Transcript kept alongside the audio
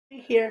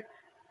here.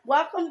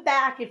 Welcome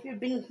back if you've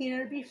been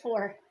here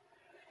before.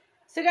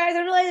 So guys,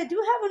 I realized I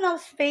do have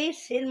enough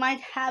space in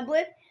my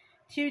tablet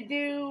to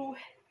do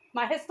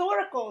my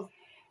historicals,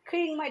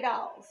 creating my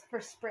dolls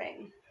for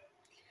spring.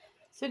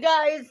 So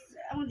guys,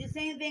 I'm going to do the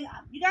same thing.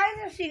 You guys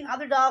are seeing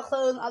other doll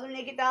clothes, other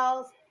naked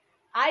dolls.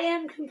 I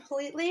am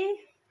completely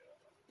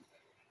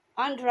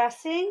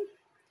undressing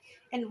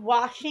and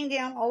washing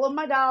down all of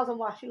my dolls and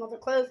washing all the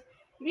clothes.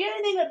 If you hear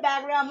anything in the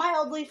background,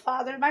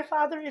 my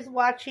father is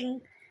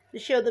watching the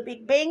show The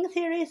Big Bang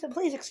Theory, so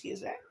please excuse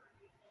that.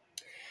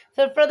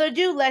 So without further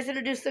ado, let's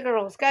introduce the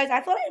girls. Guys, I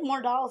thought I had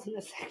more dolls in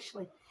this,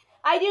 actually.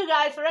 I do,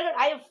 guys. For record,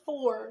 I have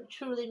 4,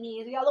 truly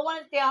me. The other one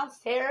is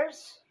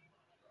downstairs.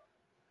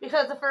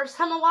 Because the first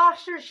time I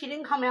washed her, she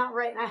didn't come out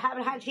right, and I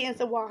haven't had a chance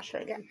to wash her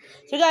again.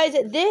 So guys,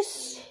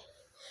 this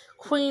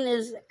queen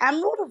is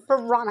Emerald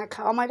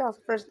Veronica. All my dolls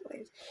are first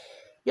place.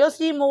 You'll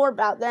see more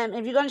about them.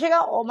 If you're going to check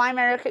out all my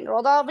American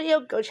Girl doll video,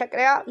 go check it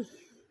out.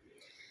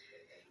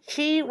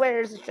 She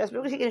wears this dress. We're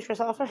going to take this dress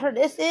off of her.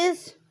 This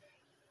is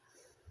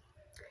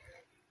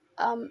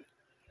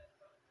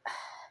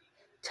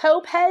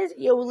Topaz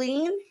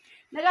Yolene.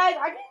 Now, guys,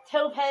 I get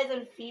Topaz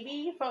and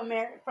Phoebe from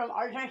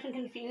Our Generation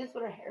Confused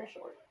with her hair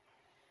short.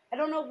 I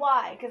don't know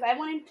why, because I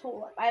went in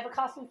Tulip. I have a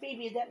custom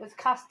Phoebe that was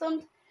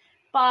customed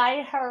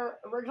by her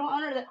original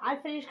owner that I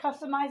finished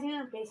customizing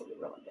her, basically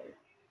ruined her.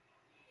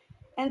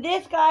 And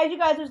this, guys, you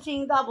guys are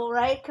seeing double,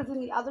 right? Because in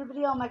the other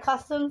video on my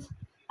customs,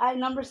 I had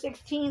number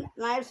 16,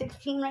 and I have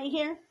 16 right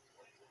here.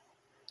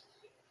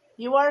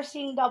 You are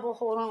seeing double.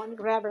 Hold on, let me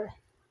grab her.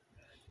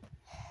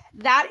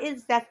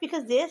 That's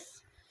because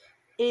this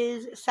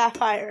is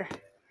Sapphire.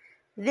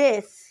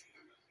 This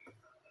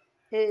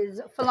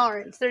is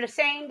Florence. They're the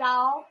same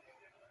doll.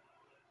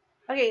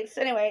 Okay,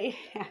 so anyway,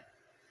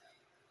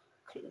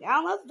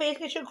 now let's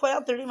basically show quite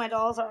how 30 my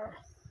dolls are.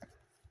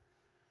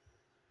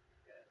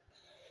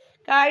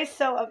 Guys,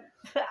 so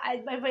I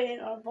put it in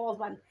our balls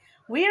one.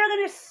 We are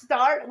going to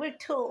start with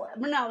Tulip.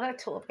 No, not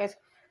Tulip, guys.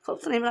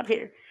 Close the name up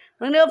here.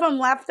 We're going to go from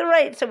left to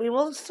right. So we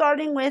will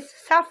starting with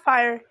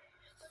Sapphire.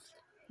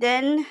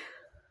 Then,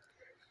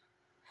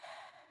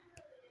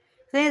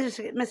 things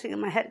are missing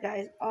in my head,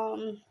 guys.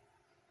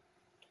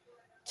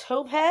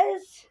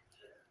 Topaz.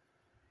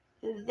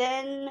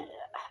 Then,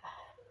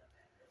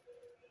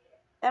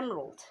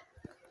 Emerald.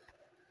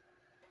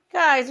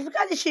 Guys, I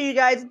forgot to show you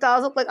guys the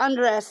dolls look like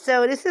undressed.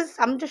 So this is,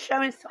 I'm just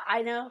showing so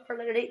I know for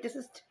later date. This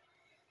is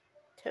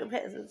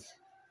Topaz's.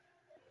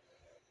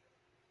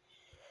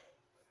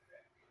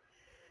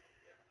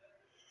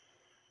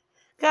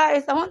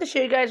 Guys, I want to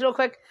show you guys real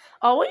quick.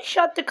 Always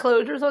shut the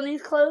closures on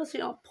these clothes so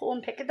you don't pull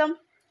and pick at them.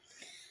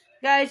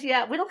 Guys,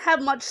 yeah, we don't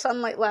have much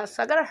sunlight left,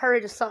 so I gotta hurry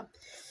this up.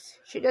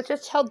 That's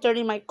just how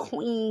dirty my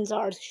queens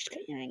are. She's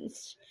got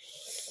earrings.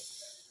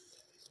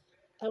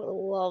 I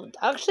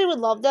actually would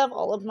love to have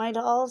all of my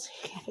dolls.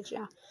 Can't picture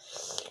now.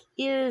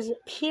 Ears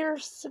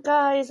pierced,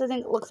 guys. I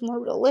think it looks more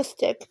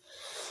realistic.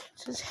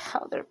 This is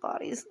how their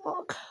bodies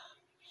look.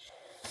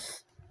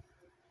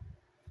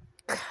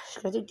 Gosh,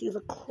 guys, they do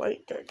look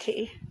quite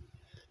dirty.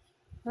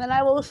 And then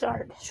I will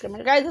start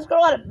screaming. Guys, this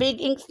girl had a big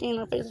ink stain on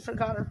her face. I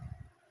forgot her.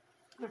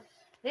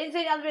 They didn't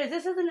say the other videos.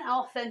 This is an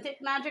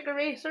authentic magic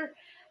eraser.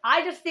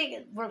 I just think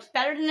it works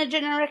better than the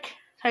generic.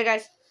 Sorry,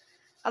 guys.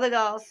 Other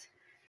dolls.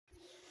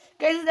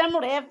 Guys, this is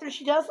Emerald after.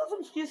 She does have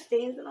some few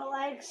stains on her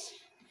legs.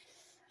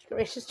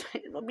 Eraser's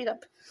trying to beat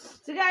up.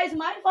 So, guys,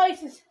 my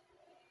advice is,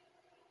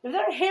 if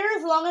their hair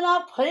is long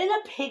enough, put in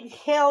a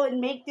pigtail and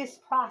make this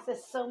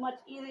process so much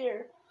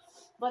easier.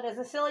 But as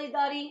a silly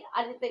duddy,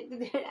 I didn't think to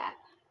do that.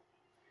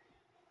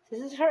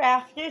 This is her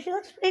after. She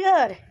looks pretty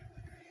good.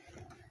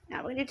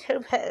 Now we do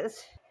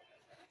Topaz.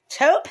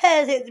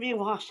 Topaz has to be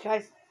washed,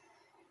 guys.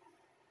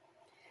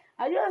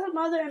 I do have some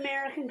other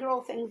American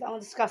Girl things I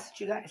want to discuss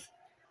with you guys.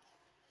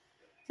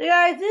 So,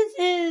 guys, this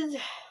is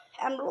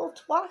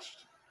Emerald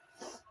washed.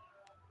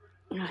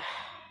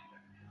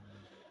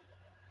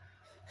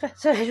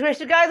 So, guys,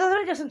 let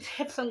me do some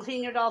tips on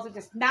cleaning your dolls with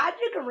this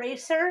magic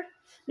eraser.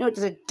 You know, it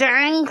does a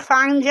dang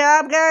fine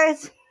job,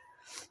 guys.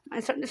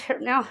 I'm starting to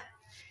hurt now.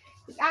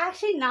 It's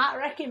actually not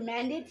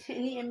recommended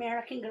in the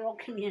American Girl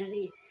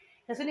community.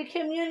 Because in the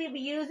community, we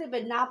use it,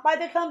 but not by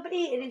the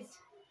company. It is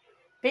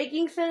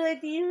baking soda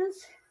that they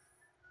use.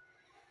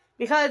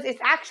 Because it's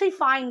actually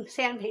fine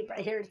sandpaper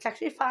right here. It's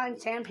actually fine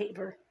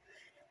sandpaper.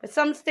 But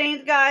some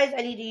stains, guys,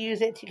 I need to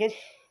use it to get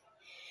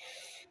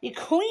the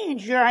queen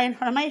dry in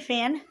front of my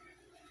fan.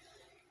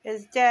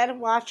 As Dad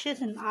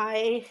watches and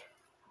I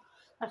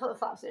flip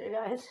flops there,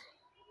 guys.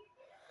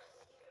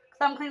 Because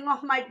I'm cleaning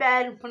off my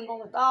bed and putting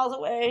all the dolls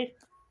away.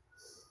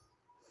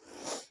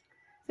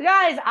 So,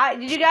 guys,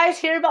 did you guys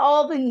hear about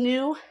all the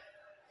new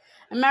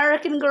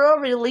American Girl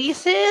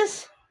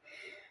releases?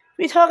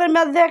 We're talking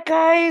about that,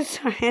 guys,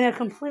 in a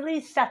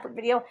completely separate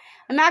video.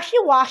 I'm actually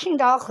washing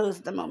doll clothes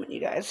at the moment,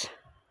 you guys.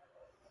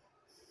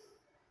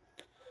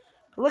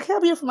 But look how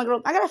beautiful my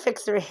girl. I gotta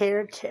fix their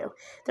hair too.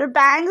 Their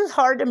bangs is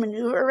hard to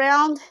maneuver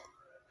around.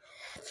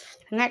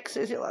 Next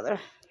is the leather.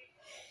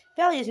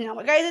 Bellies now,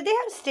 but guys, they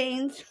have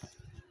stains.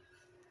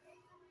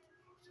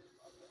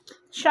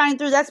 shine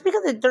through. That's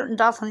because the dirt and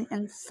dust on the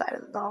inside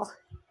of the doll.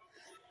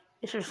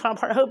 This is the fun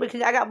part. I hope,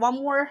 because I got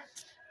one more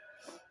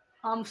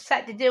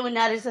set to do, and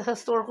that is the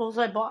historicals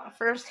I bought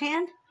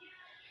firsthand.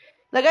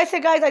 Like I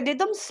said, guys, I did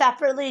them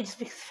separately just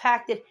because of the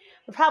fact that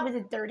they're probably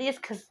the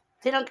dirtiest, because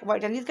they don't get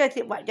wiped down. These guys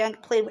get wiped down,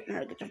 play with,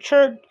 get their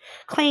churned,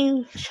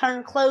 clean,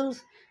 churned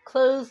clothes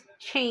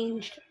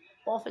changed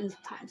often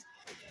sometimes.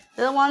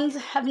 The other ones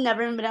have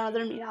never even been out of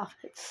their meat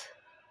outfits.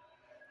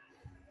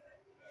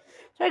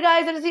 So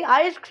guys, there's the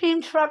ice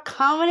cream truck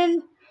coming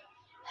in.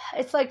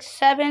 It's like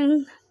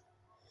 7.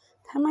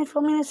 How am I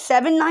filming this?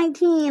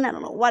 7:19. I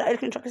don't know what ice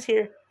cream truck is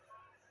here.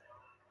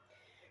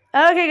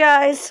 Okay,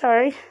 guys,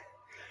 sorry.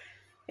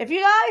 If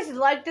you guys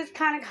like this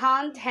kind of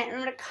content,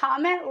 remember to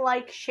comment,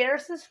 like, share,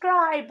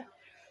 subscribe.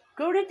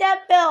 Go to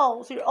that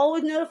bell so you're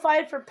always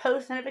notified for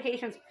post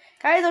notifications.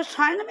 Guys, I was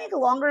trying to make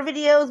longer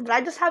videos, but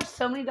I just have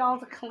so many dolls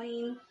to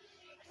clean.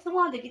 I just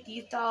wanted to get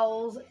these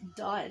dolls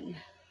done.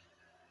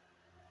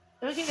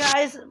 Okay,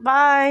 guys,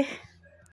 bye.